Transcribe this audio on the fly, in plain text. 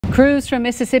Crews from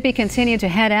Mississippi continue to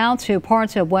head out to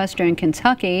parts of western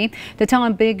Kentucky. The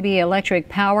Tombigbee Electric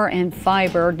Power and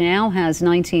Fiber now has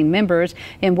 19 members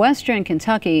in western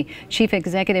Kentucky. Chief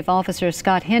Executive Officer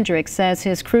Scott Hendricks says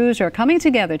his crews are coming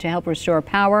together to help restore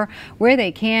power where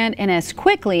they can and as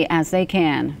quickly as they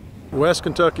can. West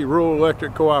Kentucky Rural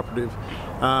Electric Cooperative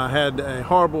had a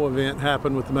horrible event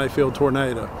happen with the Mayfield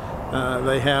tornado.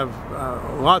 They have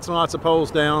lots and lots of poles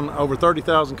down, over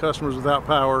 30,000 customers without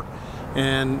power,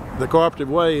 and the cooperative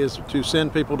way is to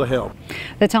send people to help.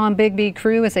 The Tombigbee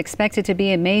crew is expected to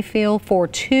be in Mayfield for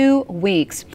 2 weeks.